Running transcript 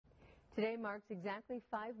Today marks exactly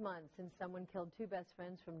 5 months since someone killed two best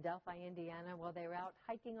friends from Delphi, Indiana, while they were out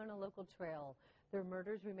hiking on a local trail. Their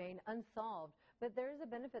murders remain unsolved, but there is a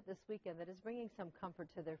benefit this weekend that is bringing some comfort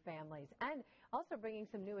to their families and also bringing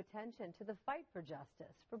some new attention to the fight for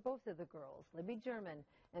justice for both of the girls, Libby German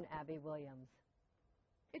and Abby Williams.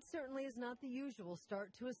 It certainly is not the usual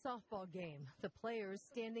start to a softball game. The players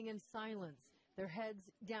standing in silence, their heads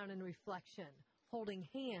down in reflection, holding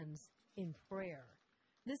hands in prayer.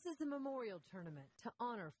 This is the memorial tournament to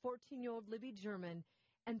honor 14-year-old Libby German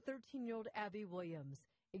and 13-year-old Abby Williams,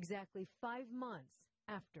 exactly 5 months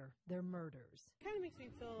after their murders. It kind of makes me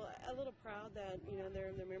feel a little proud that,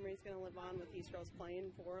 their memory is going to live on with these girls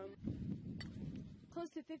playing for them. Close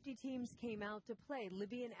to 50 teams came out to play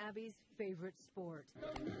Libby and Abby's favorite sport.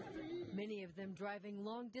 Many of them driving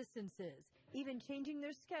long distances, even changing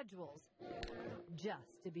their schedules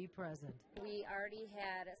just to be present. We already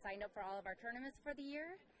had signed up for all of our tournaments for the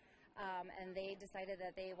year, and they decided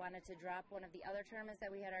that they wanted to drop one of the other tournaments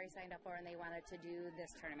that we had already signed up for, and they wanted to do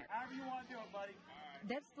this tournament. However you want to do it, buddy.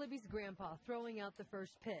 That's Libby's grandpa throwing out the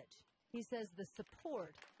first pitch. He says the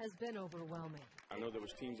support has been overwhelming. I know there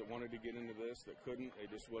was teams that wanted to get into this that couldn't.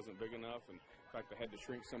 It just wasn't big enough. And in fact, they had to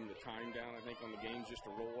shrink some of the time down, I think, on the games just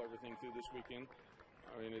to roll everything through this weekend.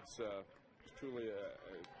 I mean, it's truly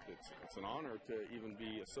it's an honor to even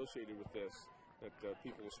be associated with this, that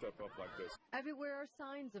people will step up like this. Everywhere are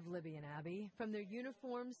signs of Libby and Abby, from their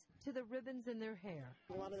uniforms to the ribbons in their hair.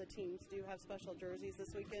 A lot of the teams do have special jerseys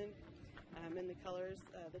this weekend in the colors,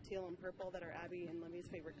 the teal and purple that are Abby and Libby's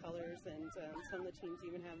favorite colors, and some of the teams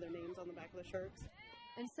even have their names on the back of the shirts.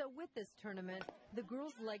 And so with this tournament, the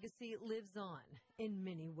girls' legacy lives on in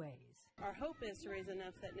many ways. Our hope is to raise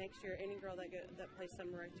enough that next year any girl that plays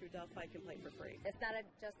summer through Delphi can play for free. It's not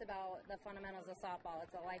just about the fundamentals of softball.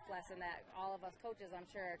 It's a life lesson that all of us coaches, I'm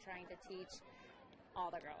sure, are trying to teach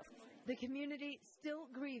all the girls. The community still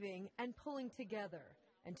grieving and pulling together,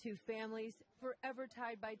 and two families forever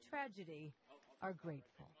tied by tragedy are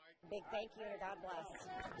grateful. Big thank you and God bless.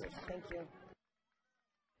 Thank you.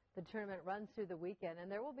 The tournament runs through the weekend,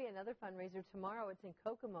 and there will be another fundraiser tomorrow. It's in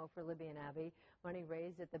Kokomo for Libby and Abby. Money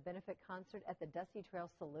raised at the benefit concert at the Dusty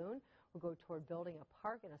Trail Saloon will go toward building a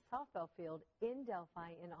park and a softball field in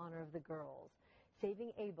Delphi in honor of the girls.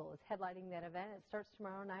 Saving Able is headlining that event. It starts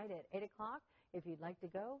tomorrow night at 8 o'clock. If you'd like to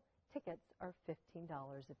go, tickets are $15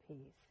 apiece.